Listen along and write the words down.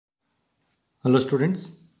Hello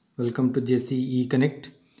students, welcome to JCE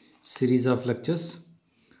Connect series of lectures.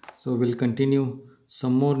 So we'll continue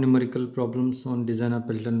some more numerical problems on design of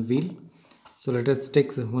Pelton wheel. So let us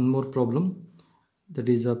take one more problem, that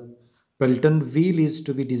is a Pelton wheel is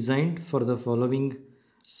to be designed for the following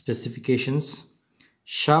specifications: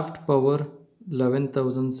 shaft power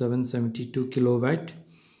 11,772 kilowatt,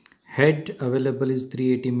 head available is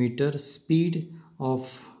 380 meter, speed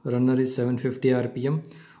of runner is 750 rpm,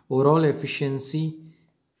 overall efficiency,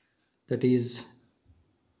 that is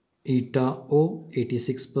eta O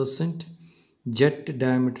 86%, jet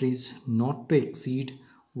diameter is not to exceed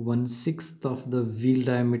 1/6 of the wheel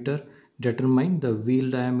diameter. Determine the wheel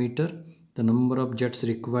diameter, the number of jets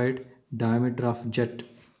required, diameter of jet.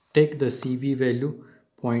 Take the CV value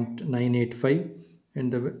 0.985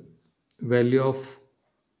 and the value of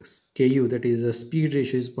KU, that is the speed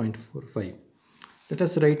ratio, is 0.45. Let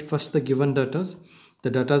us write first the given data. The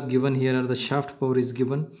data given here are: the shaft power is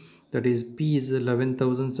given, that is P is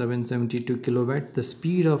 11,772 kilowatt. The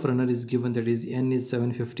speed of runner is given, that is N is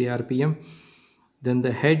 750 rpm. Then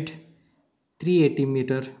the head 380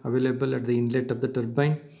 meter available at the inlet of the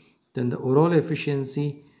turbine. Then the overall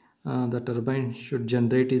efficiency the turbine should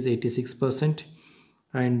generate is 86%,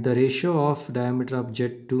 and the ratio of diameter of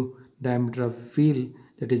jet to diameter of wheel,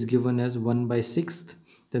 that is given as 1/6.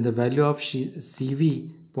 Then the value of CV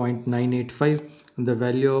 0.985 and the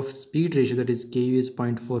value of speed ratio, that is KU, is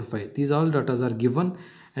 0.45. These all data are given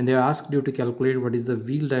and they are asked you to calculate what is the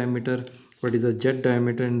wheel diameter, what is the jet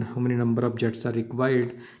diameter, and how many number of jets are required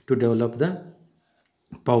to develop the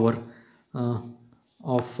power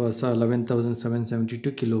of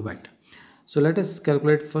 11,772 kilowatt. So let us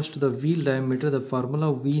calculate first the wheel diameter. The formula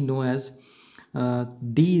we know as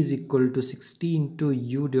D is equal to 60 into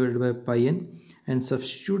U divided by pi n, and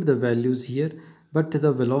substitute the values here, but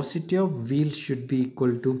the velocity of wheel should be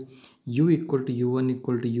equal to U equal to U1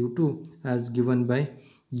 equal to U2 as given by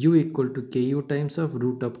U equal to KU times of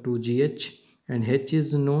root of 2GH, and H is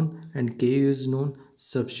known and KU is known.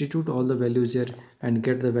 Substitute all the values here and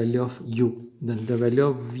get the value of U. Then the value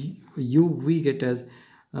of U we get as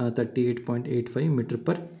 38.85 meter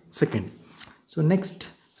per second. So next,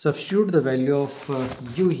 substitute the value of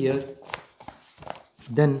U here,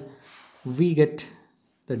 then we get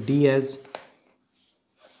the D as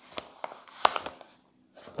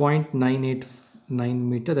 0.989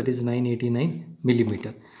 meter, that is 989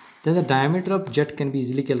 millimeter. Then the diameter of jet can be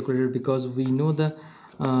easily calculated because we know the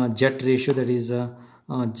jet ratio, that is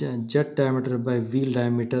jet diameter by wheel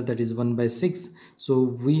diameter, that is 1/6.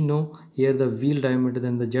 So we know here the wheel diameter,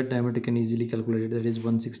 then the jet diameter can easily calculate, that is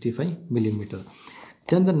 165 millimeter.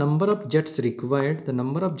 Then the number of jets required,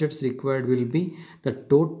 will be the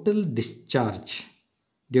total discharge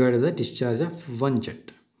divided by the discharge of one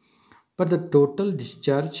jet. But the total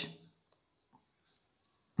discharge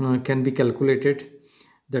can be calculated,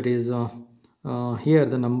 that is here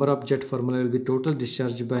the number of jet formula will be total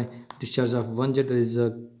discharge by discharge of one jet, that is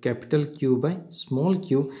capital Q by small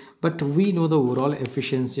q. But we know the overall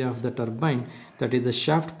efficiency of the turbine, that is the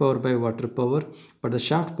shaft power by water power, but the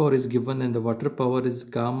shaft power is given and the water power is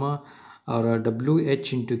gamma or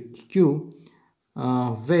WH into Q,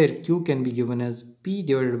 where Q can be given as P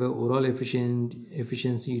divided by overall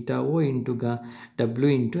efficiency eta O into W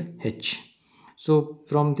into H. So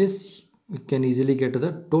from this we can easily get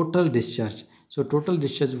the total discharge. So total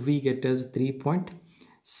discharge we get as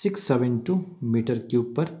 3.672 meter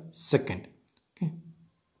cube per second. Okay.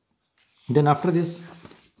 Then after this,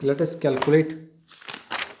 let us calculate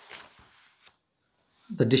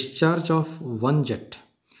the discharge of one jet.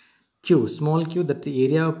 Q, small q, that the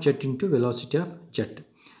area of jet into velocity of jet.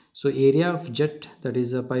 So area of jet, that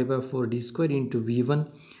is pi by 4 d square into V1,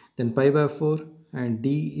 then pi by 4 and d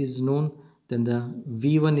is known. Then the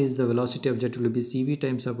V1 is the velocity of jet, will be CV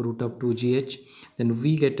times of root of 2GH. Then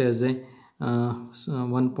we get as a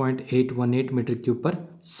 1.818 meter cube per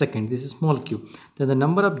second. This is small q. Then the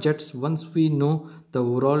number of jets, once we know the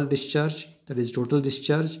overall discharge, that is total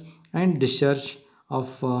discharge, and discharge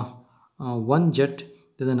of one jet,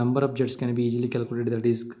 then the number of jets can be easily calculated, that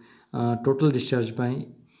is total discharge by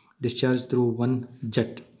discharge through one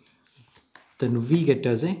jet. Then we get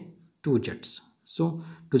as a 2 jets. So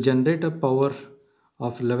to generate a power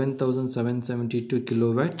of 11,772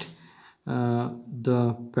 kilowatt,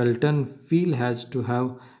 the Pelton wheel has to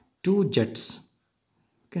have 2 jets.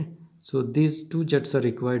 Okay, so these 2 jets are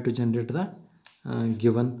required to generate the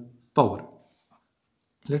given power.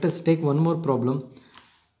 Let us take one more problem.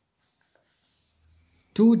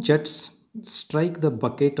 2 jets strike the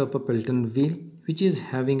bucket of a Pelton wheel which is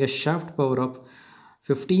having a shaft power of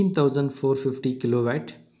 15,450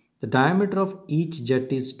 kilowatt. The diameter of each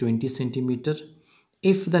jet is 20 centimeter.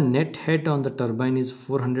 If the net head on the turbine is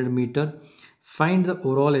 400 meter, find the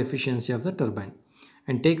overall efficiency of the turbine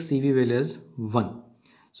and take CV value as 1.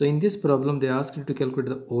 So in this problem they asked you to calculate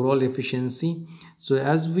the overall efficiency. So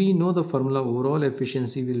as we know, the formula overall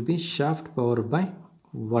efficiency will be shaft power by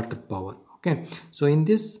water power. Okay, so in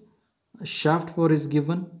this shaft power is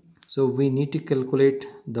given, so we need to calculate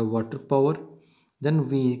the water power, then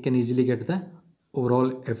we can easily get the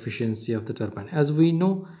overall efficiency of the turbine. As we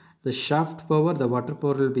know, the shaft power, the water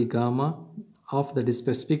power will be gamma of the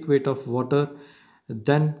specific weight of water,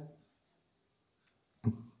 then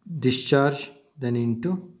discharge, then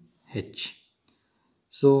into H.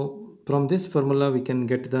 So from this formula we can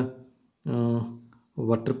get the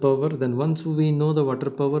water power. Then once we know the water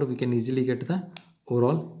power, we can easily get the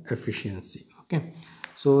overall efficiency. Okay,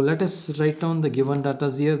 so let us write down the given data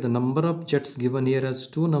here. The number of jets given here as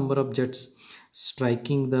 2 number of jets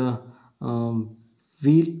striking the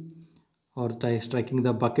wheel or striking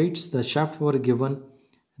the buckets. The shaft power given,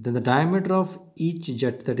 then the diameter of each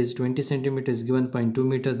jet, that is 20 centimeter, is given 0.2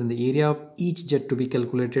 meter. Then the area of each jet to be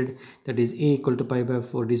calculated, that is A equal to pi by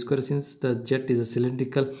 4 d square. Since the jet is a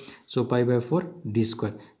cylindrical, so pi by 4 d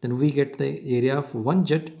square. Then we get the area of one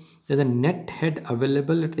jet. Then the net head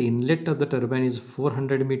available at the inlet of the turbine is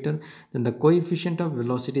 400 meter. Then the coefficient of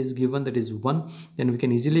velocity is given, that is 1. Then we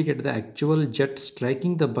can easily get the actual jet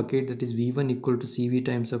striking the bucket, that is V1 equal to CV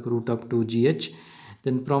times of root of 2GH.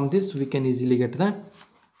 Then from this we can easily get the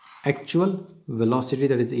actual velocity,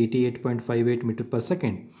 that is 88.58 meter per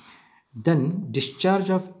second. Then discharge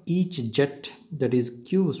of each jet, that is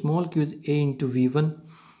Q, small q is A into V1.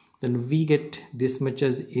 Then we get this much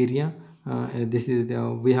as area. This is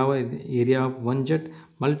we have an area of one jet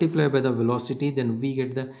multiplied by the velocity, then we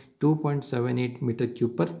get the 2.78 meter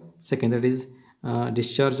cube per second, that is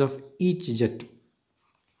discharge of each jet.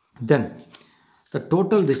 Then the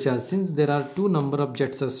total discharge, since there are 2 number of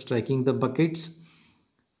jets are striking the buckets,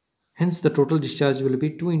 hence the total discharge will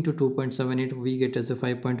be 2 into 2.78, we get as a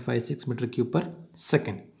 5.56 meter cube per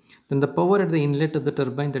second. Then the power at the inlet of the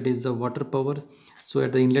turbine, that is the water power. So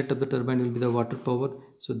at the inlet of the turbine will be the water power.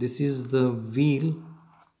 So this is the wheel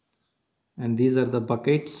and these are the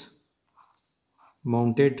buckets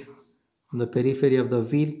mounted on the periphery of the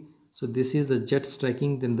wheel. So this is the jet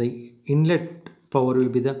striking. Then the inlet power will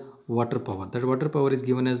be the water power. That water power is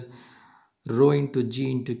given as rho into G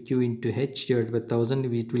into Q into H divided by 1000.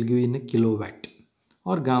 It will give in a kilowatt,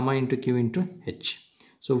 or gamma into Q into H.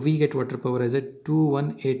 So we get water power as a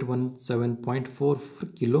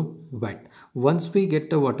 21817.4 kilowatt. Once we get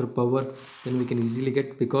the water power, then we can easily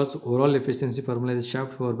get, because overall efficiency formula is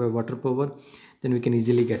shaft power by water power, then we can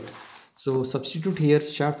easily get. So substitute here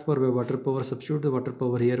shaft power by water power, substitute the water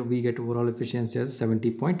power here, we get overall efficiency as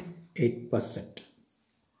 70.8%.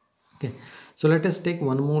 Okay, so let us take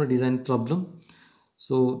one more design problem.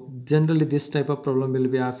 So generally this type of problem will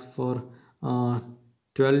be asked for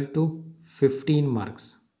 12 to 15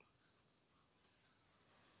 marks.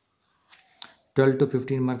 12 to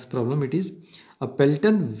 15 marks problem. It is a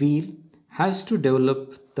Pelton wheel has to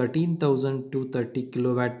develop 13,230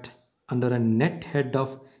 kilowatt under a net head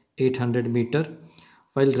of 800 meter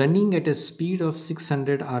while running at a speed of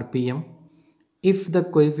 600 rpm. If the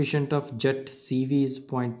coefficient of jet CV is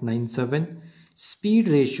 0.97, speed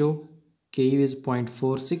ratio Ku is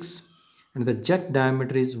 0.46, and the jet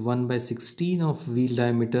diameter is 1 by 16 of wheel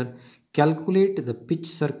diameter, calculate the pitch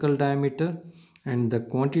circle diameter and the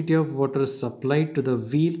quantity of water supplied to the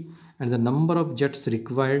wheel and the number of jets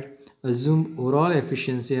required. Assume overall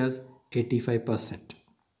efficiency as 85%.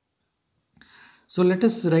 So let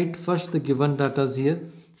us write first the given data here.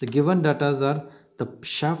 The given data are the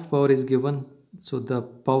shaft power is given. So the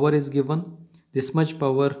power is given. This much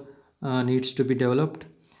power needs to be developed.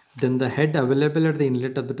 Then the head available at the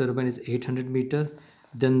inlet of the turbine is 800 meter.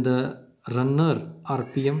 Then the runner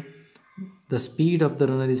RPM. The speed of the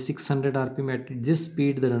runner is 600 rpm. At this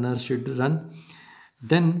speed the runner should run.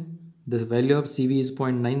 Then the value of CV is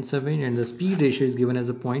 0.97 and the speed ratio is given as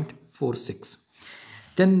a 0.46.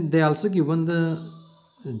 Then they also given the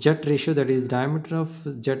jet ratio, that is diameter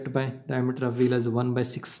of jet by diameter of wheel as 1 by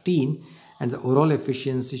 16, and the overall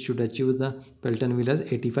efficiency should achieve the Pelton wheel as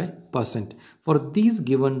 85%. For these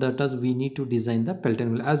given data we need to design the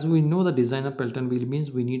Pelton wheel. As we know, the design of Pelton wheel means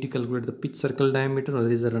we need to calculate the pitch circle diameter, or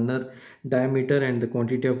there is a runner diameter, and the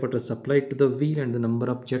quantity of water supplied to the wheel and the number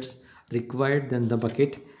of jets required, then the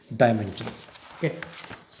bucket dimensions. Okay,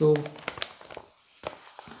 so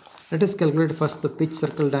let us calculate first the pitch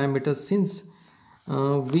circle diameter. Since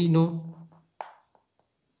we know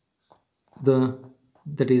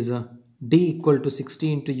that is D equal to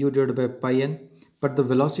 60 into U divided by pi n. but the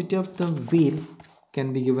velocity of the wheel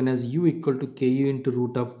can be given as u equal to ku into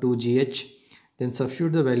root of 2gh. Then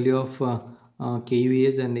substitute the value of ku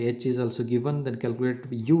is and h is also given, then calculate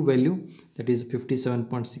u value, that is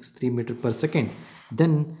 57.63 meter per second.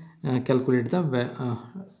 Then calculate the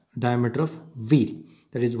diameter of wheel,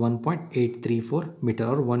 that is 1.834 meter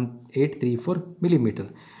or 1834 millimeter.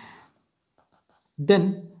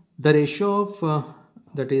 Then the ratio of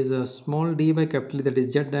that is small d by capital D, that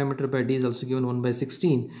is jet diameter by d, is also given 1 by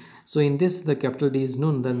 16. So in this the capital D is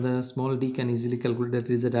known, then the small d can easily calculate, that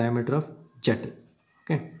is the diameter of jet.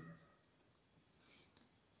 Okay,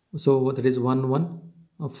 so that is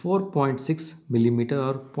 4.6 millimeter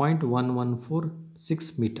or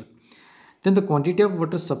 0.1146 meter. Then the quantity of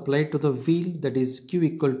water supplied to the wheel, that is Q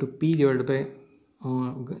equal to P divided by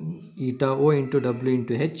eta O into W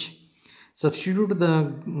into H. Substitute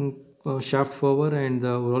the shaft power and the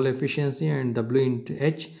overall efficiency and W into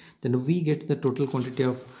H, then we get the total quantity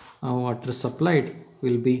of water supplied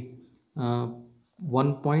will be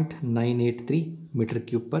 1.983 meter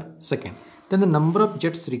cube per second. Then the number of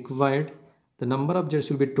jets required, the number of jets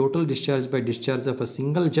will be total discharge by discharge of a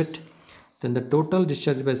single jet, then the total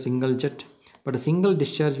discharge by single jet, but a single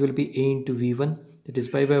discharge will be A into V1, that is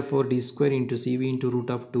pi by 4 d square into Cv into root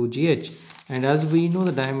of 2gh. And as we know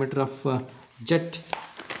the diameter of jet,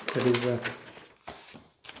 that is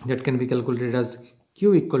that can be calculated as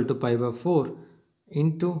Q equal to pi by 4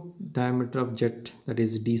 into diameter of jet, that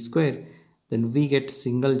is d square. Then we get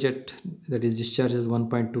single jet, that is discharge as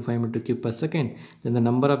 1.25 meter cube per second. Then the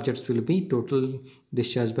number of jets will be total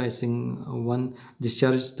discharge by one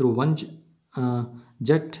discharge through one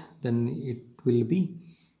jet, then it will be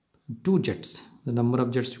 2 jets. The number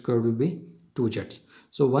of jets required will be 2 jets.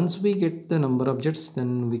 So once we get the number of jets,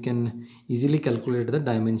 then we can easily calculate the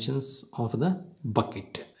dimensions of the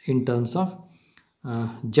bucket in terms of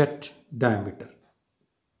jet diameter.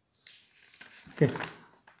 Okay.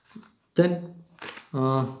 Then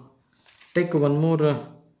take one more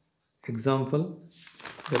example,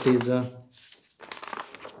 that is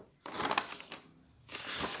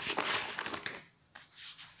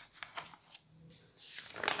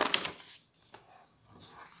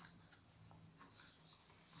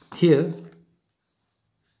here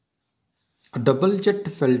a double jet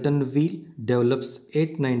Pelton wheel develops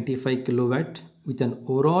 895 kilowatt with an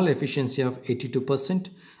overall efficiency of 82%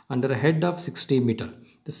 under a head of 60 meter.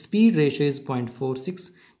 The speed ratio is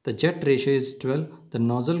 0.46, the jet ratio is 12, the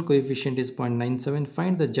nozzle coefficient is 0.97.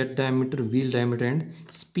 Find the jet diameter, wheel diameter and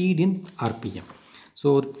speed in RPM.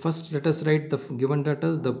 So first let us write the given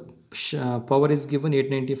data. The power is given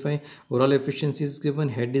 895, overall efficiency is given,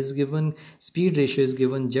 head is given, speed ratio is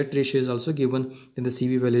given, jet ratio is also given, then the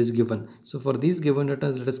CV value is given. So for these given data,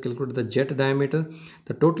 let us calculate the jet diameter.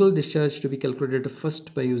 The total discharge to be calculated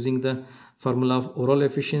first by using the formula of overall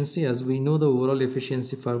efficiency. As we know the overall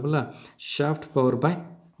efficiency formula, shaft power by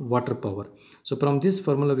water power. So from this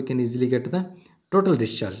formula we can easily get the total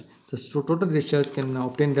discharge. So total discharge can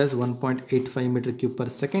obtained as 1.85 meter cube per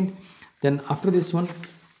second. Then after this one,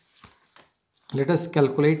 let us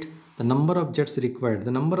calculate the number of jets required.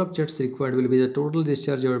 The number of jets required will be the total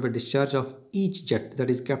discharge divided by discharge of each jet, that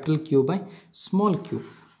is capital Q by small q.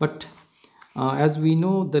 But as we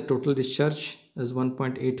know the total discharge is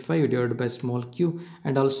 1.85 divided by small q,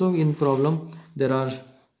 and also in problem there are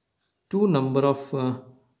two number of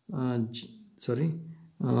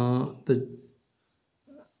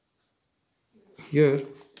here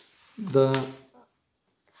the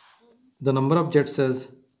number of jets as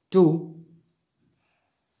 2.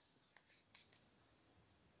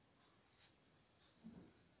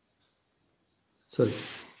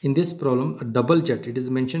 In this problem a double jet, it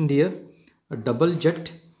is mentioned here a double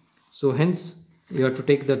jet, so hence you have to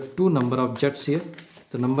take the two number of jets here.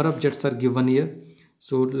 The number of jets are given here,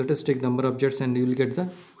 so let us take number of jets and you will get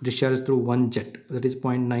the discharge through one jet, that is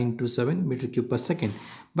 0.927 meter cube per second.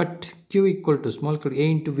 But Q equal to small q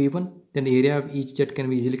A into V1, then the area of each jet can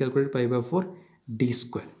be easily calculated pi by 4 d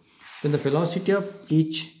square. Then the velocity of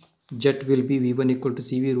each jet will be V1 equal to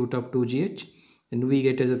CV root of 2gh, and we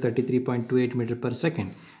get as a 33.28 meter per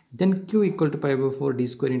second. Then Q equal to pi by 4 d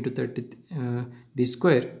square into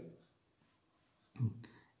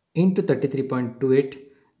 33.28.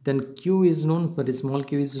 Then Q is known, that is small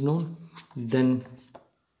q is known. Then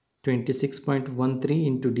 26.13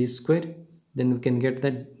 into d square. Then we can get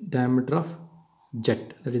the diameter of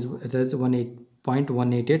jet, that is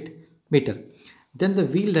 18.188 meter. Then the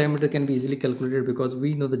wheel diameter can be easily calculated because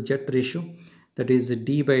we know the jet ratio, that is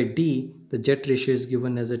d by d. The jet ratio is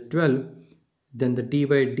given as a 12, then the d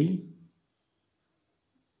by d,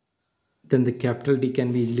 then the capital D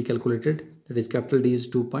can be easily calculated, that is capital D is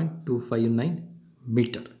 2.259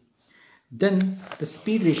 meter. Then the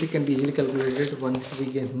speed ratio can be easily calculated once we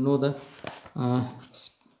can know the uh,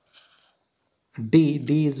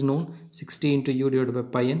 d is known, 60 into u divided by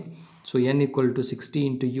pi n. So n equal to 60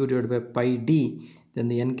 into u divided by pi d, then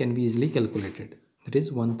the n can be easily calculated, that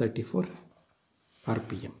is 134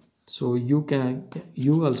 rpm. So u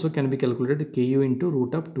also can be calculated, ku into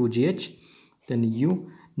root of 2gh, then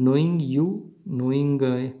knowing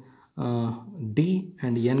d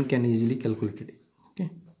and n can easily calculated. Okay,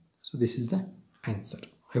 so this is the answer.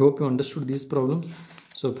 I hope you understood these problems.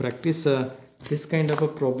 So practice this kind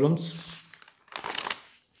of problems.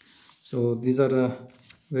 So these are a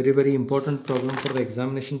very important problem for the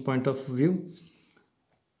examination point of view.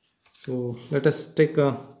 So let us take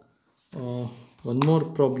one more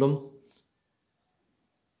problem,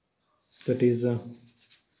 that is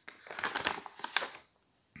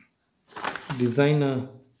design a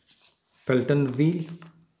Pelton wheel.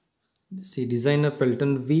 See, design a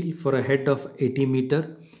Pelton wheel for a head of 80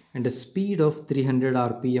 meter and a speed of 300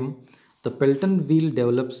 rpm. The Pelton wheel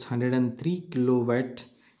develops 103 kilowatt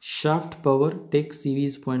shaft power, take CV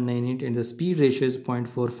is 0.98 and the speed ratio is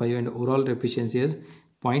 0.45 and overall efficiency is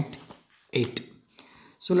 0.8.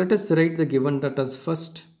 So let us write the given data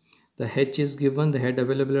first. The H is given, the head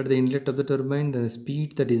available at the inlet of the turbine, the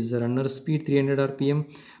speed, that is the runner speed 300 rpm,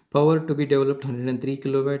 power to be developed 103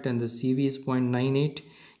 kilowatt and the CV is 0.98,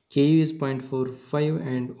 KU is 0.45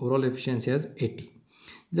 and overall efficiency as 80.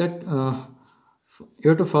 That you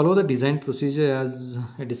have to follow the design procedure as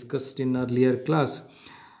I discussed in earlier class.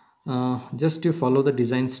 Just to follow the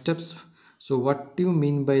design steps. So what do you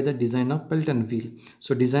mean by the design of Pelton wheel?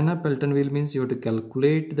 So design of Pelton wheel means you have to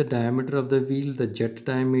calculate the diameter of the wheel, the jet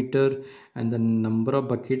diameter and the number of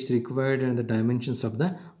buckets required and the dimensions of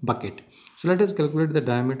the bucket. So let us calculate the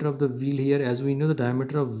diameter of the wheel here. As we know, the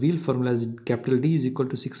diameter of wheel formula is capital D is equal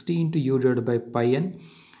to 60 into u divided by pi n,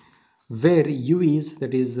 where u is,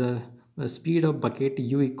 that is the speed of bucket,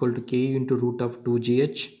 u equal to k into root of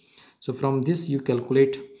 2gh. So from this you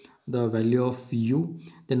calculate the value of u.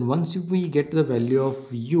 Then once we get the value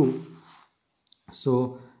of u,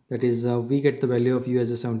 so that is we get the value of u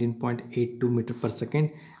as a 17.82 meter per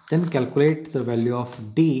second. Then calculate the value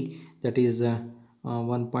of d, that is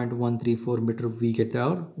 1.134 meter, we get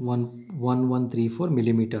our 1134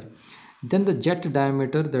 millimeter. Then the jet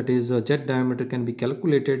diameter, that is jet diameter can be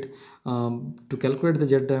calculated. To calculate the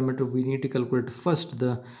jet diameter we need to calculate first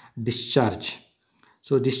the discharge.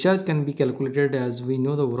 So discharge can be calculated as we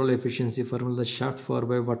know the overall efficiency formula, the shaft power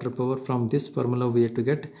by water power. From this formula we have to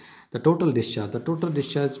get the total discharge. The total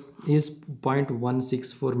discharge is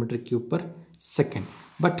 0.164 meter cube per second.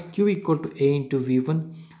 But Q equal to A into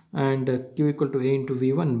V1 and Q equal to A into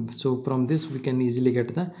V1. So from this we can easily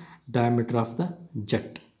get the diameter of the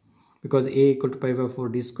jet, because A equal to pi by 4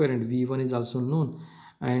 d square and V1 is also known,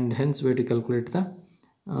 and hence we have to calculate the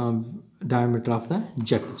diameter of the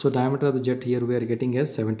jet. So diameter of the jet here we are getting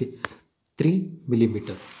as 73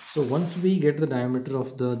 millimeter. So once we get the diameter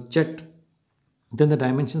of the jet, then the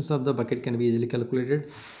dimensions of the bucket can be easily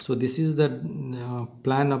calculated. So this is the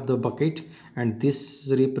plan of the bucket, and this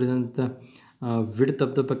represents the width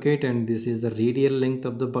of the bucket, and this is the radial length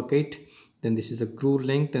of the bucket. Then this is the groove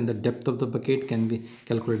length, and the depth of the bucket can be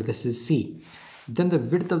calculated. This is C. Then the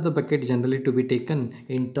width of the bucket generally to be taken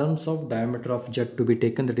in terms of diameter of jet to be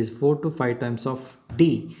taken, that is 4 to 5 times of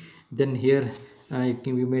D. Then here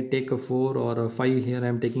we may take a 4 or a 5. Here I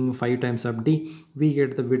am taking 5 times of D. We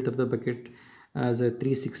get the width of the bucket as a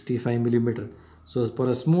 365 millimeter. So for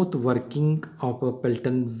a smooth working of a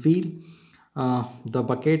Pelton wheel, the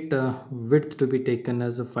bucket width to be taken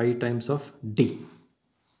as a 5 times of D.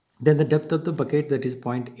 Then the depth of the bucket, that is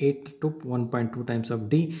 0.8 to 1.2 times of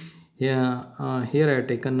D. Here I have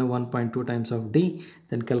taken 1.2 times of D.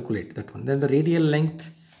 Then calculate that one. Then the radial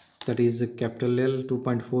length, that is capital L,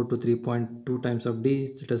 2.4 to 3.2 times of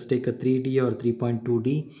D. Let us take a 3D or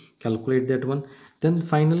 3.2D. Calculate that one. Then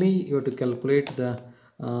finally you have to calculate the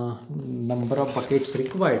number of buckets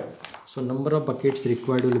required. So number of buckets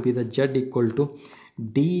required will be the Z equal to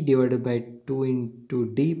D divided by 2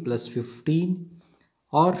 into D plus 15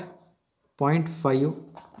 or 0.5,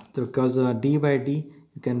 because D by D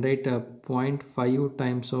you can write 0.5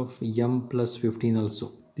 times of M plus 15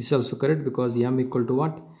 also. This is also correct, because M equal to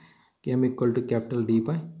what? M equal to capital D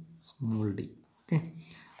by small d. Okay.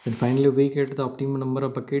 Then finally we get the optimum number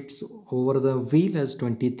of buckets over the wheel as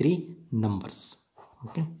 23 numbers.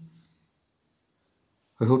 Okay.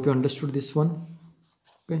 I hope you understood this one.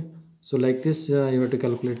 Okay. So like this you have to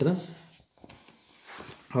calculate the,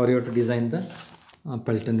 or you have to design the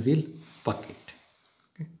Pelton wheel bucket.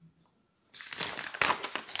 Okay.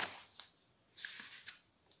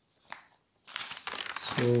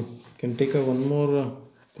 So can take a one more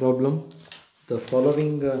problem. The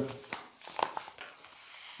following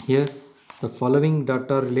here the following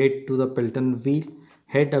data relate to the Pelton wheel.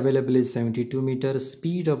 Head available is 72 meters.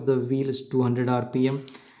 Speed of the wheel is 200 rpm.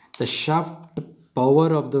 The shaft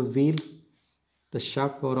power of the wheel,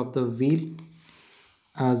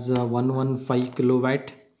 as 115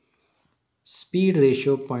 kilowatt. Speed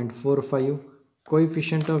ratio 0.45.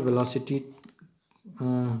 Coefficient of velocity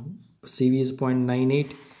CV is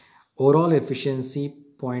 0.98. Overall efficiency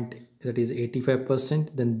point, that is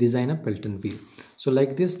 85%. Then design a Pelton wheel. So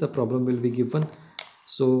like this the problem will be given.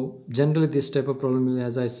 So generally this type of problem,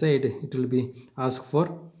 as I said, it will be asked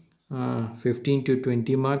for 15 to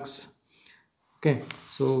 20 marks. Okay,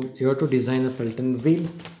 so you have to design a Pelton wheel.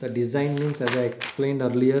 The design means, as I explained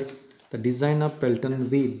earlier, the design of Pelton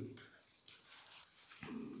wheel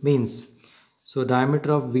means, so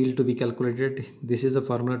diameter of wheel to be calculated. This is the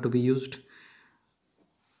formula to be used.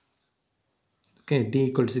 Okay, d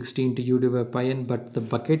equal to 60 into u divided by pi n, but the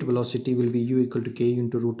bucket velocity will be u equal to k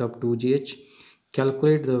into root of 2gh.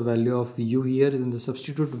 Calculate the value of u here, then the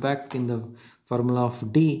substitute back in the formula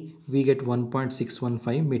of d, we get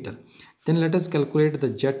 1.615 meter. Then let us calculate the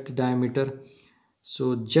jet diameter.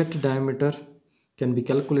 So jet diameter can be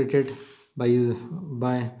calculated by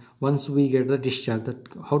once we get the discharge. That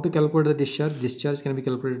how to calculate the discharge? Discharge can be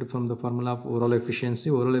calculated from the formula of overall efficiency.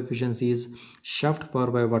 Overall efficiency is shaft power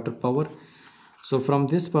by water power. So from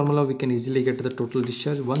this formula we can easily get the total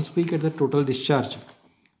discharge. Once we get the total discharge,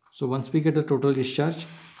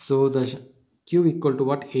 so the Q equal to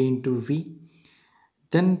what? A into V.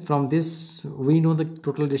 Then from this we know the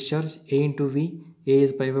total discharge, A into V. A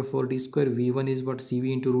is pi by 4 d square. V1 is what?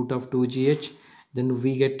 CV into root of 2gh. Then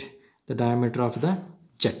we get the diameter of the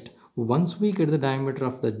jet. Once we get the diameter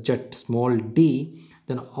of the jet, small d,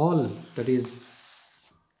 then all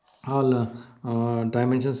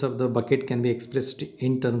dimensions of the bucket can be expressed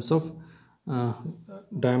in terms of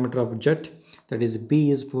diameter of jet. That is,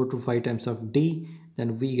 B is 4 to 5 times of D.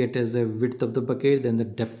 Then we get as the width of the bucket. Then the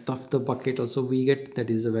depth of the bucket also we get, that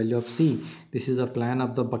is the value of C. This is the plan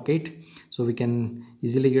of the bucket. So we can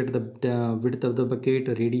easily get the width of the bucket,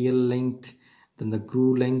 radial length, then the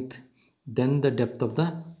groove length, then the depth of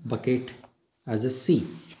the bucket as a C.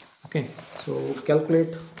 Okay, so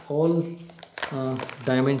calculate all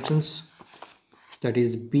dimensions, that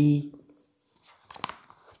is B,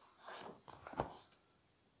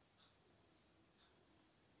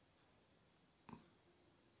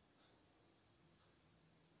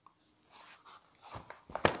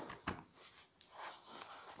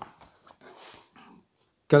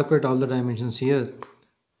 calculate all the dimensions here,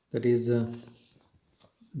 that is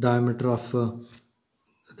diameter of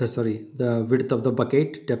the width of the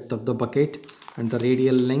bucket, depth of the bucket, and the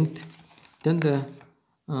radial length, then the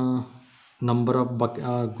number of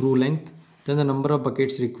groove length, then the number of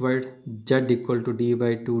buckets required, Z equal to D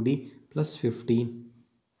by 2D plus 15.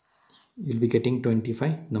 You'll be getting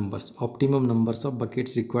 25 numbers, optimum numbers of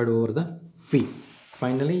buckets required over the V.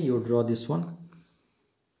 Finally you draw this one,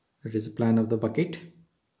 that is a plan of the bucket.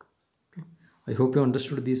 Okay. I hope you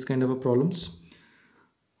understood these kind of problems.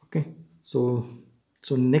 Okay, so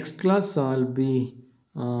next class I'll be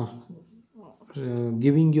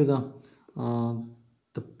giving you the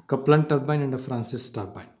Kaplan turbine and the Francis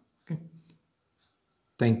turbine. Okay,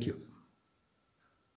 thank you.